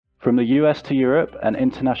From the US to Europe, an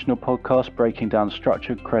international podcast breaking down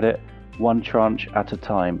structured credit one tranche at a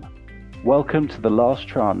time. Welcome to the Last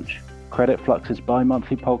Tranche, Credit Flux's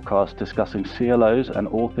bi-monthly podcast discussing CLOs and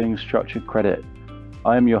all things structured credit.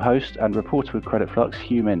 I am your host and reporter with Credit Flux,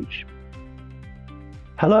 Hugh Minch.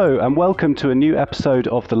 Hello and welcome to a new episode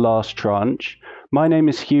of the Last Tranche. My name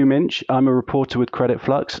is Hugh Minch, I'm a reporter with Credit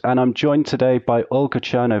Flux, and I'm joined today by Olga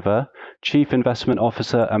Chernova, Chief Investment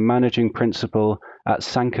Officer and Managing Principal at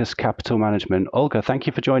Sancus Capital Management. Olga, thank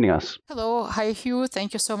you for joining us. Hello, hi Hugh,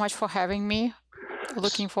 thank you so much for having me.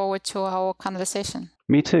 Looking forward to our conversation.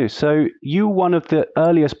 Me too. So you're one of the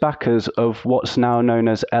earliest backers of what's now known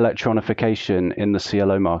as electronification in the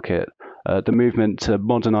CLO market. The movement to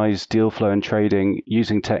modernize deal flow and trading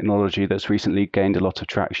using technology that's recently gained a lot of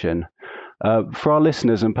traction. For our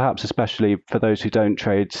listeners, and perhaps especially for those who don't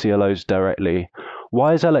trade CLOs directly,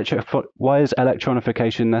 why is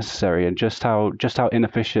electronification necessary, and just how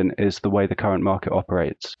inefficient is the way the current market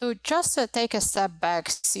operates? So just to take a step back,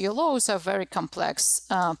 CLOs are very complex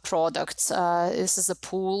products. This is a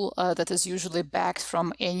pool that is usually backed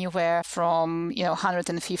from anywhere from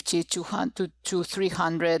 150 to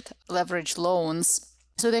 300 leverage loans.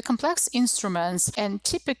 So they're complex instruments, and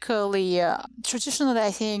typically, traditionally,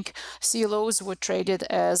 I think CLOs were traded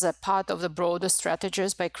as a part of the broader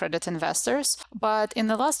strategies by credit investors. But in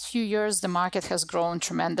the last few years, the market has grown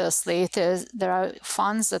tremendously. There are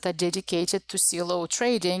funds that are dedicated to CLO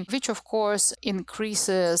trading, which of course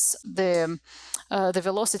increases the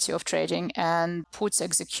velocity of trading and puts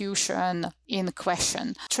execution in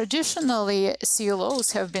question. Traditionally,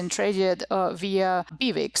 CLOs have been traded via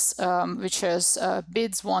BWICs, which is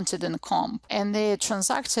bids wanted in comp, and they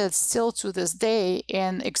transacted still to this day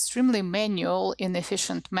in extremely manual,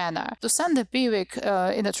 inefficient manner. To send a BWIC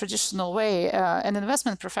in a traditional way, an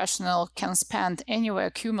investment professional can spend anywhere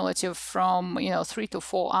cumulative from 3 to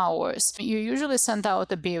 4 hours. You usually send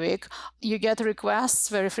out a BWIC. You get requests,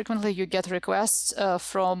 very frequently you get requests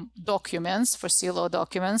from documents, for CLO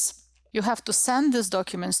documents. You have to send these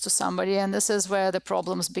documents to somebody, and this is where the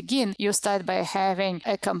problems begin. You start by having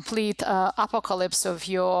a complete apocalypse of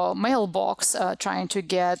your mailbox, trying to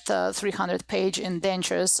get 300-page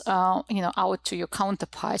indentures, out to your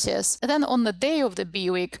counterparties. And then on the day of the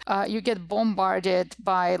BWIC, you get bombarded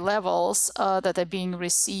by levels that are being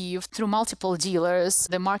received through multiple dealers.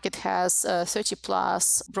 The market has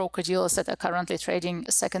 30-plus broker dealers that are currently trading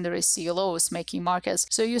secondary CLOs, making markets.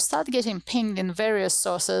 So you start getting pinged in various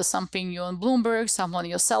sources, some ping you on Bloomberg, some on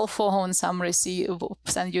your cell phone, some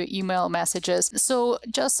send you email messages. So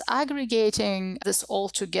just aggregating this all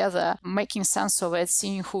together, making sense of it,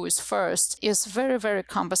 seeing who is first, is very, very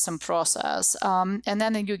cumbersome process. And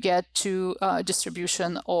then you get to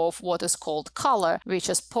distribution of what is called color, which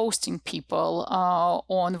is posting people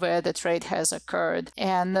on where the trade has occurred.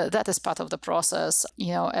 And that is part of the process,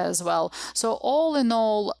 as well. So all in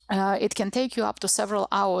all, it can take you up to several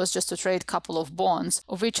hours just to trade a couple of bonds,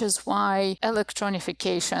 which is why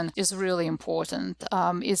electronification is really important.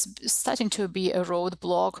 It's starting to be a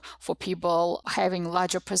roadblock for people having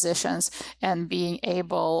larger positions and being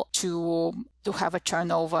able to have a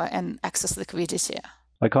turnover and access liquidity.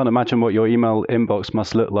 I can't imagine what your email inbox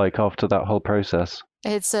must look like after that whole process.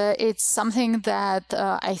 It's something that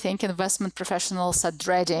I think investment professionals are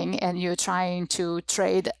dreading, and you're trying to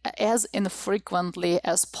trade as infrequently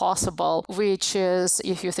as possible, which is,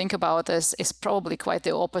 if you think about this, is probably quite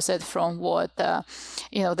the opposite from what the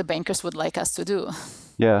bankers would like us to do.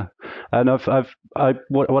 Yeah, and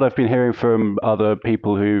what I've been hearing from other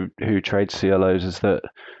people who trade CLOs is that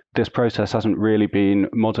this process hasn't really been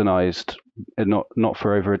modernized, not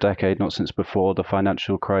for over a decade, not since before the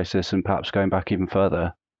financial crisis, and perhaps going back even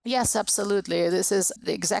further. Yes, absolutely. This is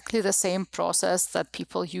exactly the same process that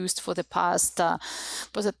people used for the past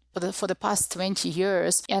for the past 20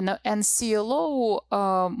 years. And CLO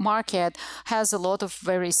market has a lot of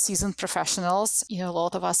very seasoned professionals. A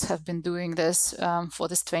lot of us have been doing this for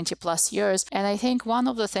this 20 plus years. And I think one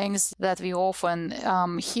of the things that we often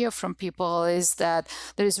hear from people is that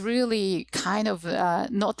there is really kind of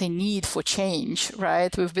not a need for change,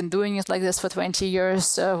 right? We've been doing it like this for 20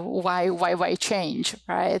 years. Why change,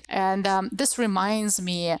 right? And this reminds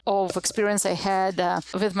me of experience I had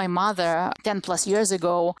with my mother 10 plus years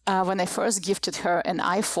ago. When I first gifted her an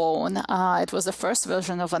iPhone, it was the first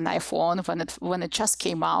version of an iPhone when it just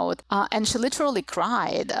came out, and she literally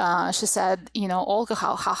cried. She said, "Olga,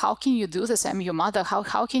 how can you do this? I'm your mother.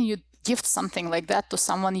 How can you gift something like that to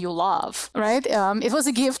someone you love, right? It was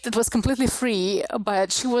a gift that was completely free,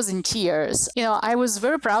 but she was in tears. I was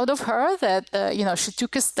very proud of her that, she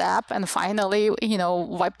took a step and finally,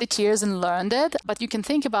 wiped the tears and learned it. But you can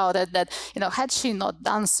think about it that, had she not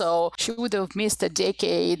done so, she would have missed a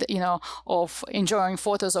decade, of enjoying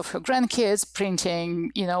photos of her grandkids,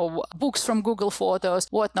 printing, books from Google Photos,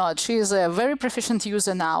 whatnot. She's a very proficient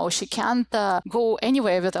user now. She can't go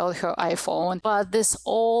anywhere without her iPhone, but this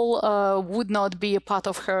all would not be a part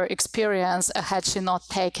of her experience had she not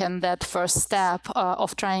taken that first step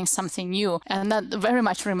of trying something new. And that very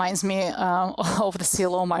much reminds me of the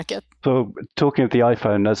CLO market. So talking of the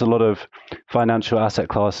iPhone, there's a lot of financial asset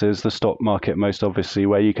classes, the stock market most obviously,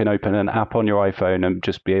 where you can open an app on your iPhone and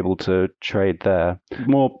just be able to trade there.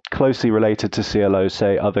 More closely related to CLOs,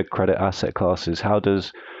 say other credit asset classes, how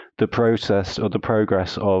does the process or the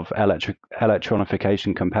progress of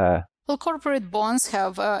electronification compare? Well, corporate bonds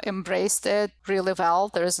have embraced it really well.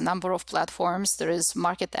 There is a number of platforms. There is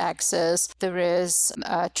Market Access, there is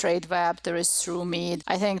TradeWeb, there is ThruMeet.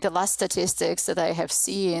 I think the last statistics that I have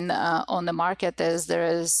seen on the market is there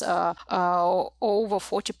is over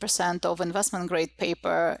 40% of investment grade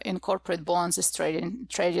paper in corporate bonds is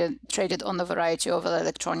traded on a variety of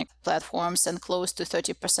electronic platforms, and close to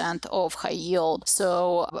 30% of high yield.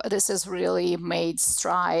 So this has really made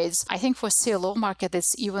strides. I think for CLO market,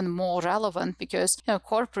 it's even more relevant because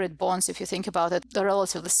corporate bonds, if you think about it, they're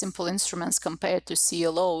relatively simple instruments compared to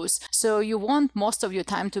CLOs. So you want most of your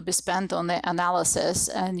time to be spent on the analysis,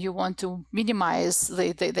 and you want to minimize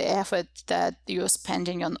the effort that you're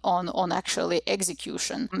spending on actually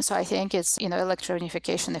execution. So I think it's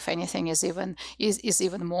electronification, if anything, is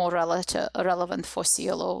even more relevant for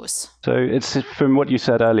CLOs. So it's, from what you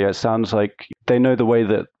said earlier, it sounds like they know the way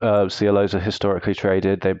that CLOs are historically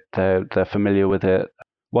traded. They're familiar with it.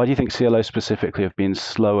 Why do you think CLOs specifically have been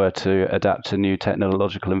slower to adapt to new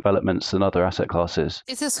technological developments than other asset classes?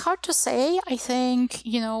 It is hard to say. I think,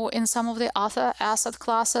 in some of the other asset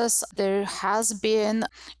classes, there has been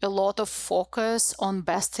a lot of focus on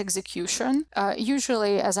best execution.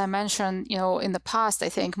 Usually, as I mentioned, in the past, I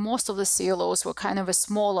think most of the CLOs were kind of a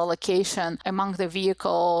small allocation among the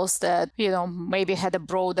vehicles that, maybe had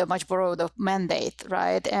a much broader mandate,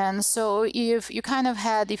 right? And so if you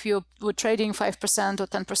were trading 5% or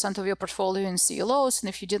 10% of your portfolio in CLOs, and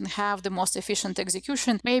if you didn't have the most efficient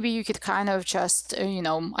execution, maybe you could kind of just,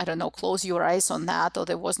 close your eyes on that, or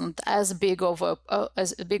there wasn't as big of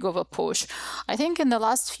a push. I think in the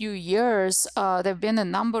last few years, there have been a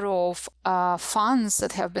number of funds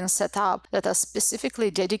that have been set up that are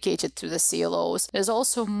specifically dedicated to the CLOs. There's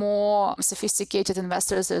also more sophisticated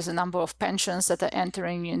investors. There's a number of pensions that are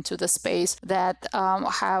entering into the space that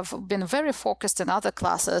have been very focused in other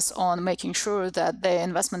classes on making sure that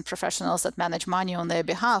the investment professionals that manage money on their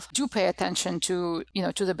behalf do pay attention to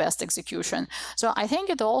the best execution. So I think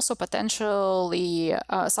it also potentially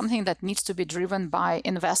something that needs to be driven by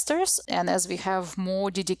investors. And as we have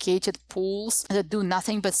more dedicated pools that do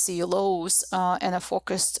nothing but CLOs and are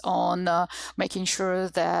focused on making sure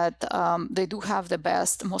that they do have the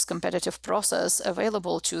best, most competitive process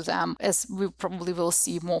available to them, as we probably will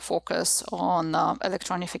see more focus on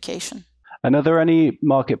electronification. And are there any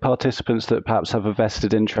market participants that perhaps have a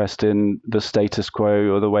vested interest in the status quo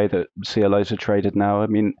or the way that CLOs are traded now? I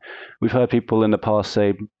mean, we've heard people in the past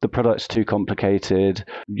say the product's too complicated,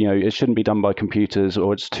 it shouldn't be done by computers,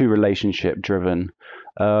 or it's too relationship driven.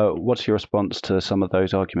 What's your response to some of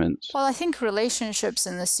those arguments? Well, I think relationships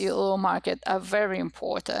in the CLO market are very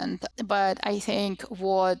important, but I think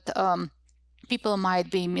what people might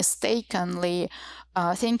be mistakenly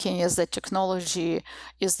thinking is that technology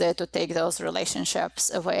is there to take those relationships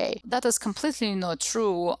away. That is completely not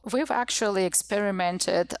true. We've actually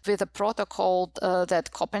experimented with a protocol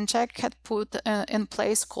that Copencheck had put in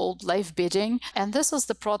place called live bidding. And this is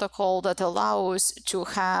the protocol that allows to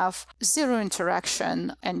have zero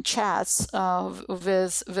interaction and chats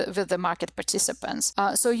with the market participants.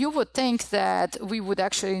 So you would think that we would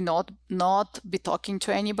actually not be talking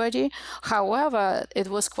to anybody. However, it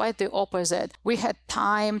was quite the opposite. We had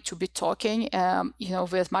time to be talking,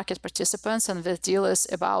 with market participants and with dealers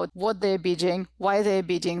about what they're bidding, why they're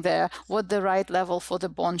bidding there, what the right level for the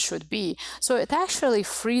bond should be. So it actually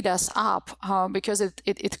freed us up because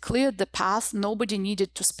it cleared the path. Nobody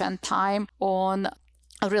needed to spend time on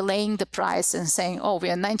relaying the price and saying, oh, we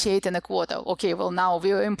are 98 and a quarter. Okay, well, now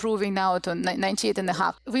we are improving now to 98 and a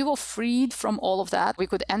half. We were freed from all of that. We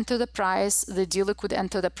could enter the price. The dealer could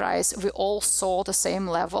enter the price. We all saw the same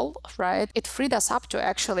level, right? It freed us up to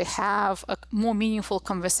actually have a more meaningful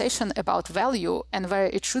conversation about value and where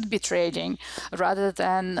it should be trading rather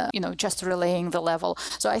than, just relaying the level.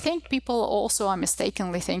 So I think people also are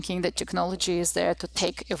mistakenly thinking that technology is there to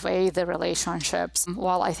take away the relationships,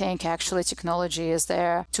 while I think actually technology is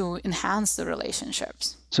there to enhance the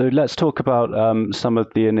relationships. So let's talk about some of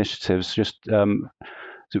the initiatives.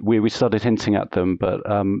 We started hinting at them, but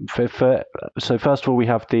so first of all, we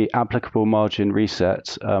have the applicable margin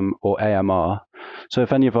reset, or AMR. So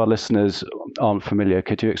if any of our listeners aren't familiar,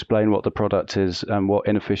 could you explain what the product is and what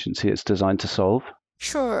inefficiency it's designed to solve?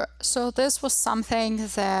 Sure. So this was something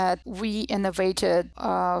that we innovated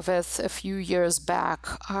with a few years back.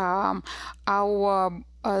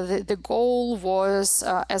 The goal was,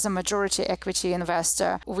 as a majority equity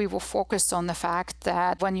investor, we were focused on the fact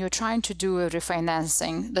that when you're trying to do a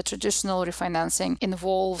refinancing, the traditional refinancing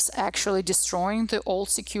involves actually destroying the old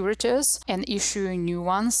securities and issuing new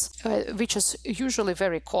ones, which is usually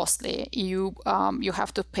very costly. You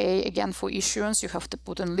have to pay again for issuance, you have to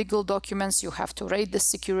put in legal documents, you have to rate the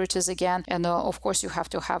securities again, and of course you have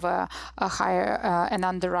to have a hire an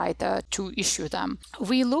underwriter to issue them.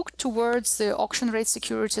 We looked towards the auction rate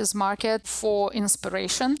securities market for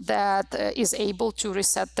inspiration that is able to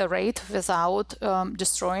reset the rate without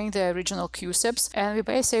destroying the original QSIPs. And we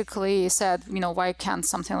basically said, why can't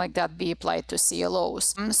something like that be applied to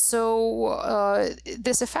CLOs? So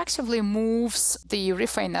this effectively moves the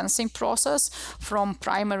refinancing process from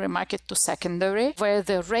primary market to secondary, where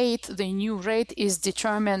the new rate is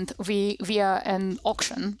determined via an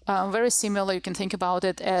auction. Very similar, you can think about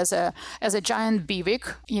it as a giant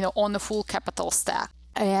BVIC, on a full capital stack.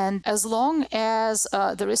 And as long as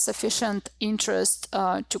there is sufficient interest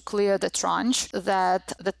to clear the tranche,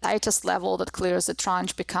 that the tightest level that clears the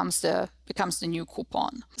tranche becomes the new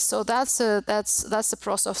coupon. So that's the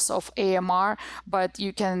process of AMR, but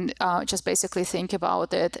you can just basically think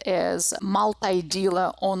about it as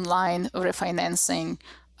multi-dealer online refinancing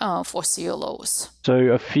for CLOs. So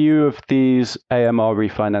a few of these AMR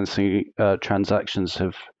refinancing transactions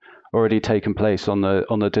have already taken place on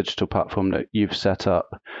the digital platform that you've set up.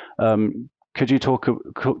 Could you talk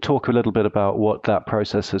a little bit about what that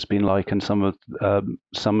process has been like and some of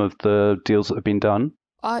the deals that have been done?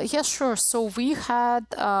 Yes, sure. So we had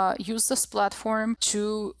used this platform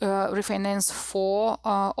to refinance 4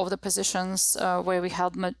 of the positions where we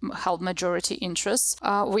held majority interests.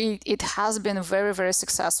 It has been very, very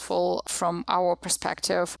successful from our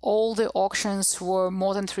perspective. All the auctions were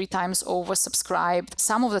more than 3 times oversubscribed.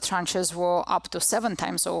 Some of the tranches were up to 7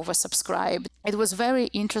 times oversubscribed. It was very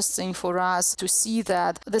interesting for us to see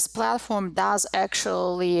that this platform does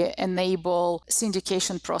actually enable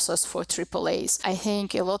syndication process for AAAs. I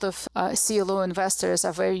think a lot of CLO investors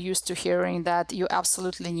are very used to hearing that you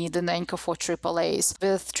absolutely need an anchor for AAAs.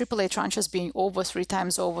 With AAA tranches being over 3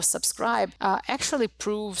 times oversubscribed, actually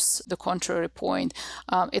proves the contrary point.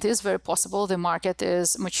 It is very possible the market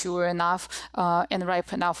is mature enough and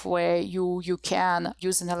ripe enough where you can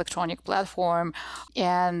use an electronic platform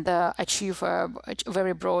and achieve a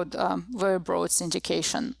very broad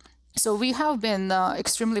syndication. So we have been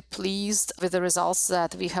extremely pleased with the results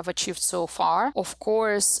that we have achieved so far. Of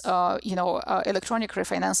course, electronic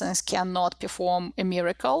refinancings cannot perform a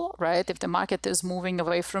miracle, right? If the market is moving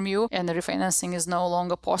away from you and the refinancing is no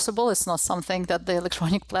longer possible, it's not something that the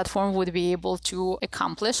electronic platform would be able to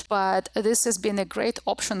accomplish. But this has been a great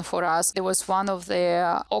option for us. There was one of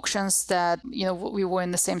the auctions that, we were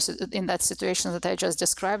in that situation that I just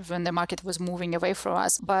described when the market was moving away from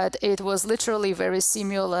us. But it was literally very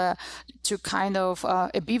similar to kind of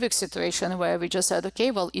a BVIC situation where we just said,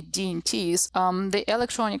 okay, well, it D&Ts. The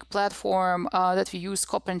electronic platform that we use,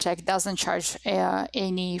 CoppenTech, doesn't charge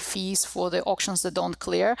any fees for the auctions that don't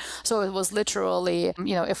clear. So it was literally,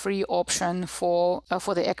 a free option for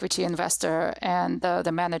the equity investor and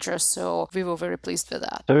the manager. So we were very pleased with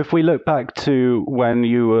that. So if we look back to when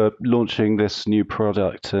you were launching this new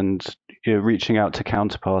product and reaching out to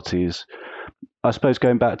counterparties, I suppose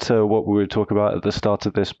going back to what we were talking about at the start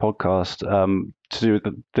of this podcast, to do with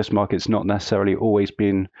this market's not necessarily always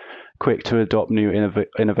been quick to adopt new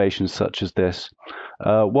innovations such as this.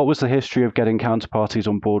 What was the history of getting counterparties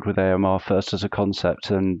on board with AMR, first as a concept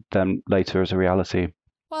and then later as a reality?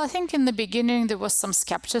 Well, I think in the beginning there was some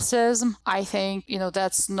skepticism. I think,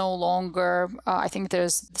 that's no longer, I think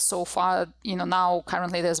there's so far, now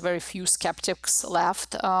currently there's very few skeptics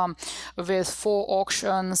left. With 4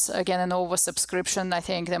 auctions, again, an oversubscription, I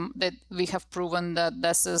think that we have proven that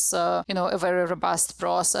this is, a very robust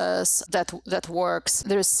process that works.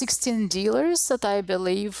 There's 16 dealers that I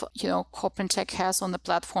believe, Copentech has on the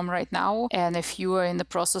platform right now. And if you are in the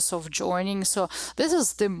process of joining, so this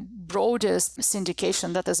is the broadest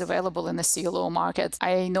syndication that is available in the CLO market.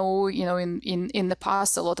 I know, in the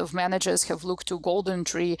past, a lot of managers have looked to Golden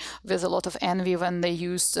Tree with a lot of envy when they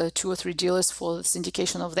used 2 or 3 dealers for the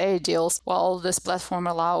syndication of their deals. While this platform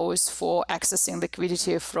allows for accessing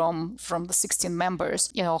liquidity from the 16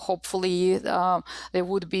 members, hopefully there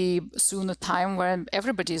would be soon a time when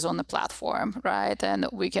everybody is on the platform, right? And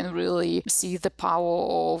we can really see the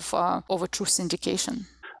power of a true syndication.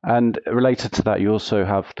 And related to that, you also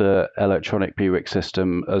have the electronic BWIC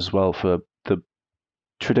system as well for the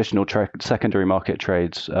traditional secondary market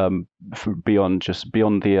trades, beyond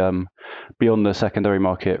the secondary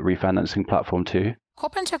market refinancing platform too.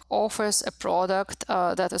 Copentech offers a product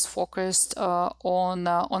that is focused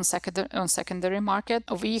on secondary market.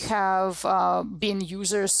 We have been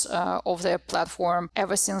users of their platform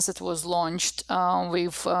ever since it was launched.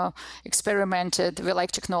 We've experimented. We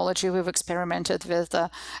like technology. We've experimented with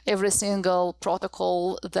every single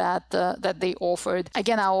protocol that they offered.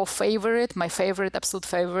 Again, my absolute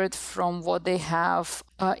favorite from what they have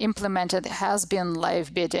implemented has been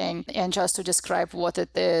live bidding. And just to describe what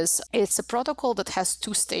it is, it's a protocol that has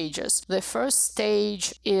 2 stages. The first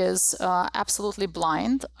stage is absolutely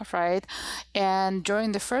blind, right? And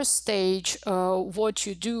during the first stage, what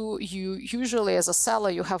you do, you usually as a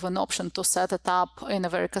seller, you have an option to set it up in a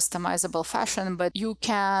very customizable fashion, but you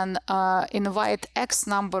can invite X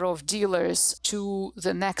number of dealers to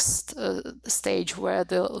the next stage where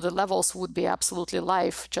the levels would be absolutely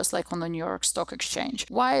live, just like on the New York Stock Exchange.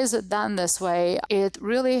 Why is it done this way? It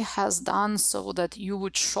really has done so that you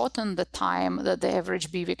would shorten the time that the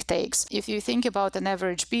average BWIC takes. If you think about an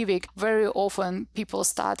average BWIC, very often people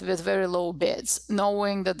start with very low bids,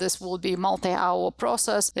 knowing that this will be multi-hour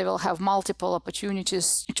process. They will have multiple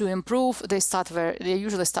opportunities to improve. They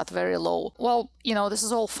usually start very low. Well, this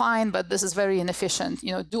is all fine, but this is very inefficient.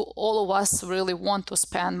 Do all of us really want to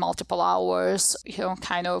spend multiple hours,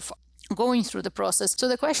 kind of going through the process? So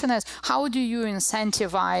the question is, how do you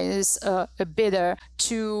incentivize a bidder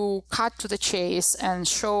to cut to the chase and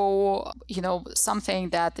show, something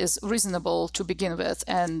that is reasonable to begin with,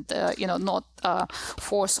 and not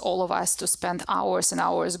force all of us to spend hours and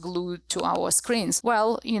hours glued to our screens?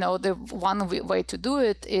 Well, the one way to do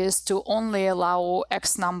it is to only allow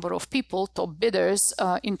X number of people, top bidders,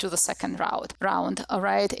 into the second round. All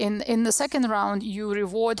right. In the second round, you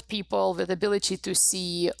reward people with the ability to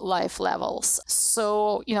see live levels.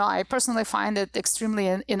 So, I personally find it extremely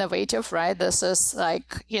innovative, right? This is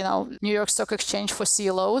like, New York Stock Exchange for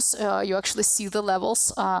CLOs. You actually see the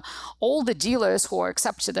levels. All the dealers who are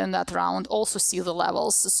accepted in that round also see the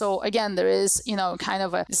levels. So again, there is, kind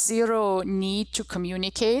of a zero need to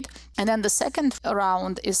communicate. And then the second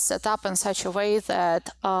round is set up in such a way that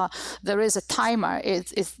there is a timer.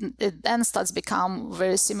 It then starts to become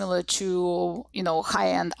very similar to,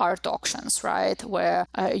 high-end art auctions, right? Where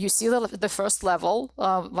you see the first level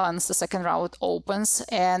once the second round opens.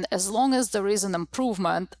 And as long as there is an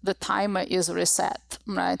improvement, the timer is reset,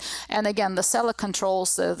 right? And again, the seller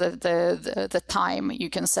controls the time. You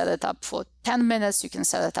can set it up for 10 minutes, you can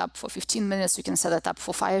set it up for 15 minutes, you can set it up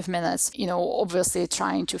for 5 minutes, obviously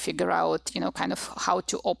trying to figure out, kind of how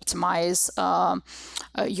to optimize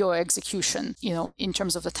your execution, in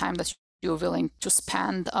terms of the time that you're willing to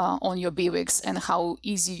spend on your BWICs and how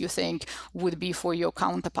easy you think would be for your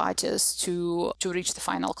counterparties to reach the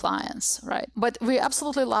final clients, right? But we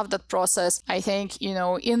absolutely love that process. I think,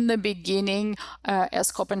 in the beginning,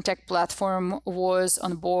 as Copentech platform was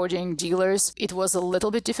onboarding dealers, it was a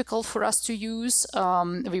little bit difficult for us to use.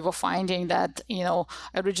 We were finding that,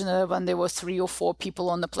 originally when there were 3 or 4 people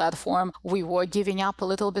on the platform, we were giving up a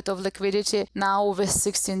little bit of liquidity. Now with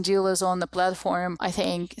 16 dealers on the platform, I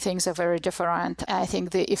think things are very different. I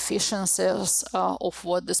think the efficiencies of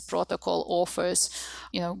what this protocol offers,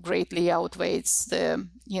 greatly outweighs the,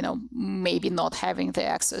 maybe not having the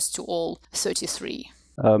access to all 33.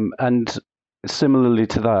 And similarly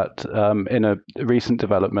to that, in a recent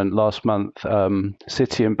development last month,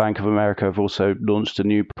 Citi and Bank of America have also launched a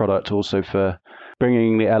new product also for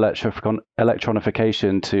bringing the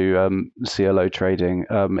electronification to CLO trading.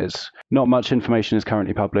 It's not much information is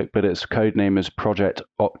currently public, but its code name is Project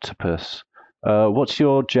Octopus. What's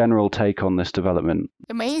your general take on this development?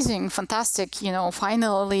 Amazing, fantastic.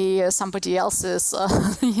 Finally somebody else is,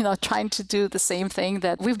 trying to do the same thing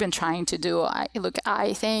that we've been trying to do.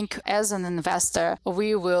 I think as an investor,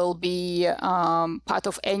 we will be part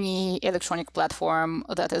of any electronic platform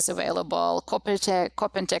that is available,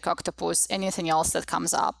 Copentech, Octopus, anything else that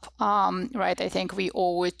comes up, right? I think we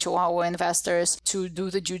owe it to our investors to do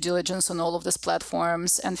the due diligence on all of these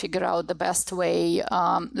platforms and figure out the best way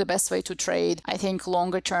to trade. I think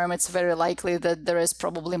longer term, it's very likely that there is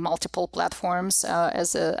probably multiple platforms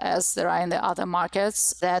as there are in the other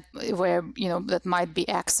markets that might be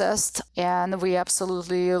accessed, and we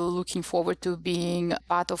absolutely looking forward to being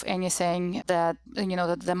part of anything that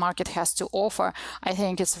that the market has to offer. I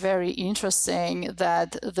think it's very interesting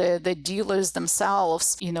that the dealers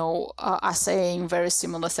themselves are saying very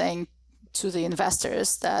similar thing to the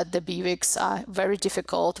investors, that the BWICs are very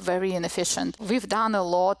difficult, very inefficient. We've done a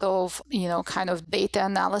lot of, kind of data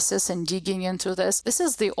analysis and digging into this. This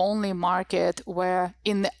is the only market where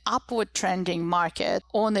in the upward trending market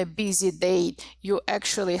on a busy day, you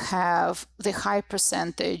actually have the high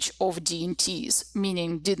percentage of D&Ts,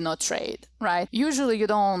 meaning did not trade, right? Usually you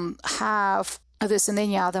don't have this in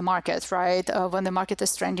any other market, right? When the market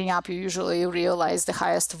is trending up, you usually realize the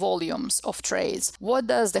highest volumes of trades. What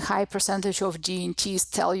does the high percentage of D&Ts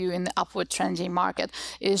tell you in the upward trending market?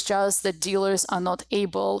 It's just that dealers are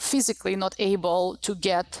physically not able to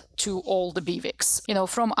get to all the BWICs.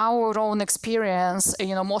 From our own experience,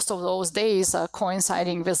 most of those days are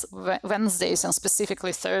coinciding with Wednesdays and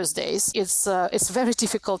specifically Thursdays. It's very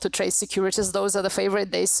difficult to trade securities. Those are the favorite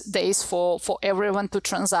days for everyone to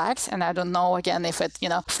transact. And I don't know, again, if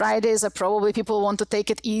Fridays are probably people want to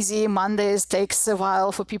take it easy. Mondays takes a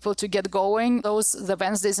while for people to get going. The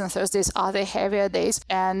Wednesdays and Thursdays are the heavier days.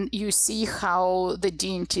 And you see how the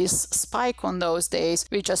D&Ts spike on those days,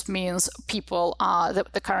 which just means people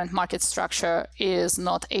the current market structure is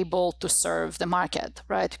not able to serve the market,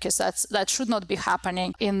 right? Because that should not be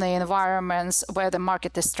happening in the environments where the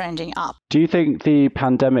market is trending up. Do you think the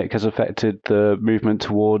pandemic has affected the movement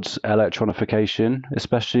towards electronification,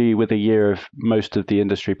 especially with a year of most of the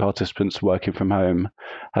industry participants working from home?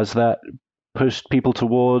 Has that pushed people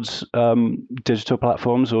towards digital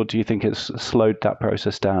platforms, or do you think it's slowed that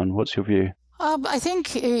process down? What's your view? I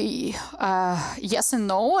think yes and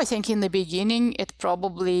no. I think in the beginning it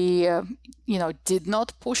probably did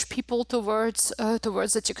not push people towards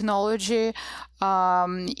the technology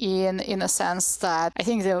in a sense that I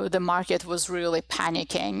think the market was really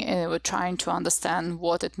panicking and were trying to understand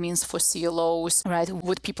what it means for CLOs, right?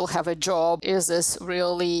 Would people have a job? Is this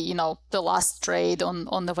really the last trade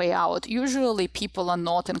on the way out? Usually people are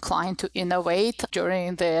not inclined to innovate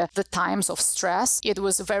during the times of stress. It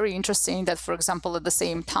was very interesting that, for example, at the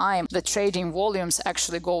same time, the trading volumes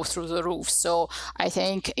actually go through the roof. So I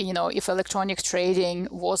think, if electronic trading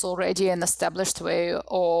was already an established way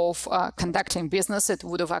of conducting business, it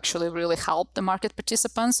would have actually really helped the market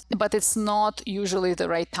participants. But it's not usually the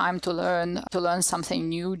right time to learn something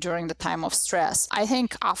new during the time of stress. I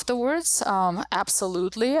think afterwards,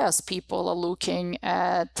 absolutely, as people are looking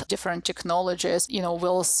at different technologies,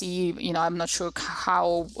 we'll see, I'm not sure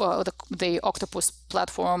how the Octopus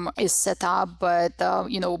platform is set up, but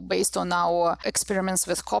based on our experiments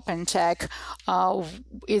with Copentech,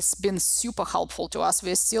 it's been super helpful to us.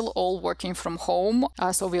 We're still all working from home,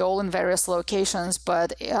 so we're all in various locations,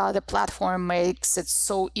 but the platform makes it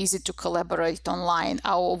so easy to collaborate online.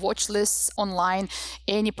 Our watch lists online,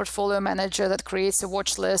 any portfolio manager that creates a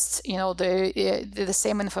watch list, the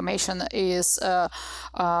same information is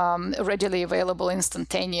readily available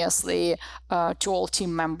instantaneously to all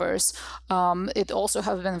team members. It also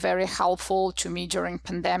has been very helpful to me during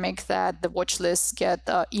pandemic that the watch lists get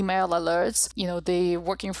email alerts. They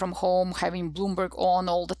working from home, having Bloomberg on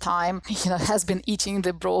all the time, has been eating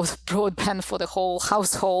the broadband for the whole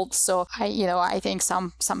household. So I think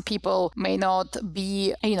some people may not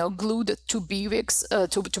be glued to BWICs,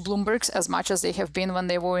 to Bloombergs as much as they have been when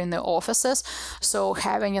they were in the offices. So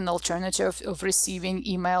having an alternative of receiving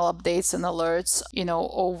email updates and alerts,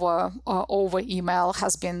 over email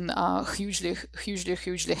has been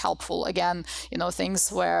hugely helpful. Again,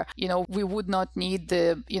 things where we would not need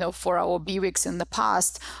for our BWICs in the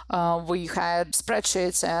past, we had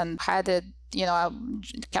spreadsheets and had it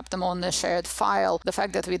kept them on the shared file. The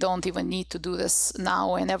fact that we don't even need to do this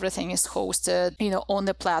now and everything is hosted, on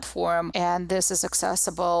the platform, and this is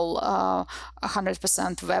accessible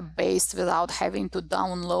 100% web-based without having to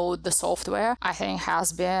download the software, I think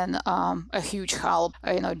has been a huge help,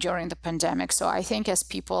 during the pandemic. So I think as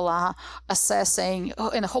people are assessing,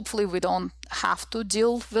 and hopefully we don't have to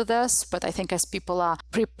deal with this, but I think as people are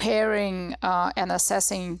preparing and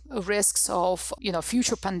assessing risks of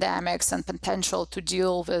future pandemics and potential to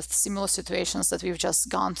deal with similar situations that we've just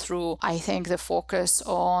gone through, I think the focus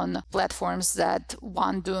on platforms that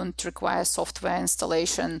don't require software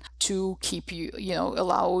installation to keep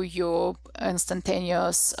allow your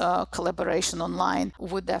instantaneous collaboration online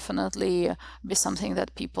would definitely be something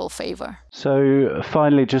that people favor. So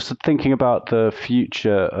finally, just thinking about the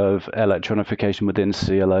future of electronification within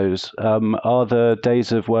CLOs, are the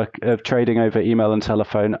days of trading over email and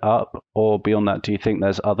telephone up, or beyond that, do you think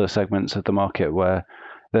there's other segments of the market where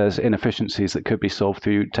there's inefficiencies that could be solved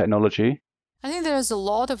through technology? I think there's a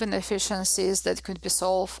lot of inefficiencies that could be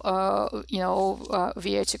solved,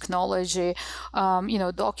 via technology.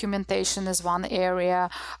 Documentation is one area.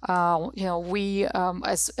 We,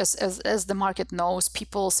 as the market knows,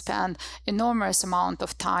 people spend enormous amount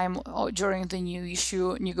of time during the new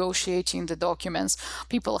issue negotiating the documents.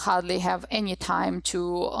 People hardly have any time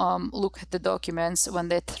to look at the documents when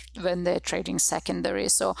they're trading secondary.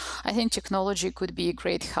 So I think technology could be a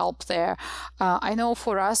great help there. I know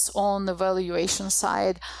for us on the valuation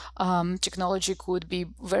side, technology could be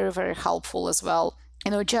very, very helpful as well.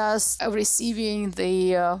 Just receiving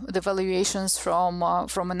the valuations from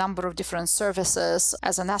a number of different services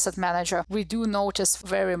as an asset manager, we do notice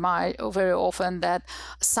very often that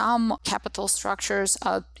some capital structures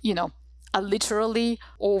are literally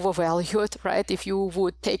overvalued, right? If you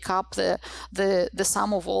would take up the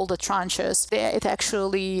sum of all the tranches, it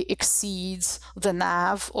actually exceeds the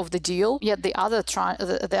NAV of the deal. Yet the other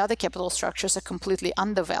capital structures are completely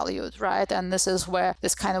undervalued, right? And this is where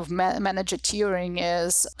this kind of manager tiering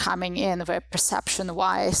is coming in, where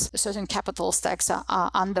perception-wise, certain capital stacks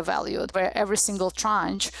are undervalued, where every single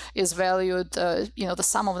tranche is valued. The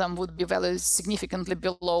sum of them would be valued significantly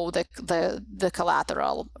below the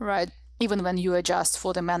collateral, right? Even when you adjust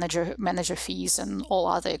for the manager fees and all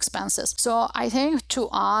other expenses. So I think to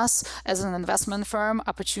us as an investment firm,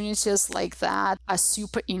 opportunities like that are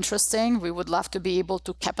super interesting. We would love to be able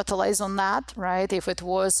to capitalize on that, right? If it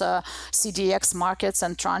was CDX markets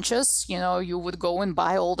and tranches, you would go and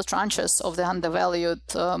buy all the tranches of the undervalued,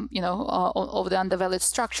 of the undervalued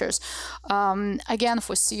structures. Again,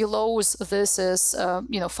 for CLOs, this is,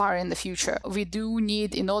 far in the future. We do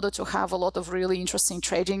need, in order to have a lot of really interesting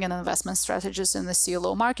trading and investment strategies in the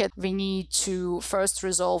CLO market, we need to first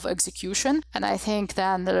resolve execution, and I think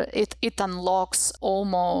then it unlocks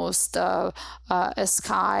almost a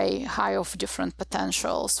sky high of different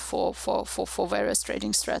potentials for various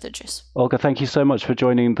trading strategies. Olga, thank you so much for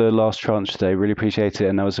joining the Last Tranche today. Really appreciate it,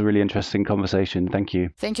 and that was a really interesting conversation. Thank you.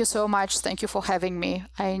 Thank you so much. Thank you for having me.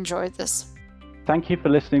 I enjoyed this. Thank you for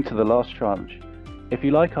listening to the Last Tranche. If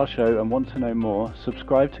you like our show and want to know more,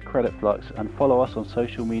 subscribe to Credit Flux and follow us on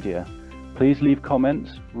social media. Please leave comments,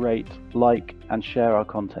 rate, like, and share our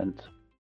content.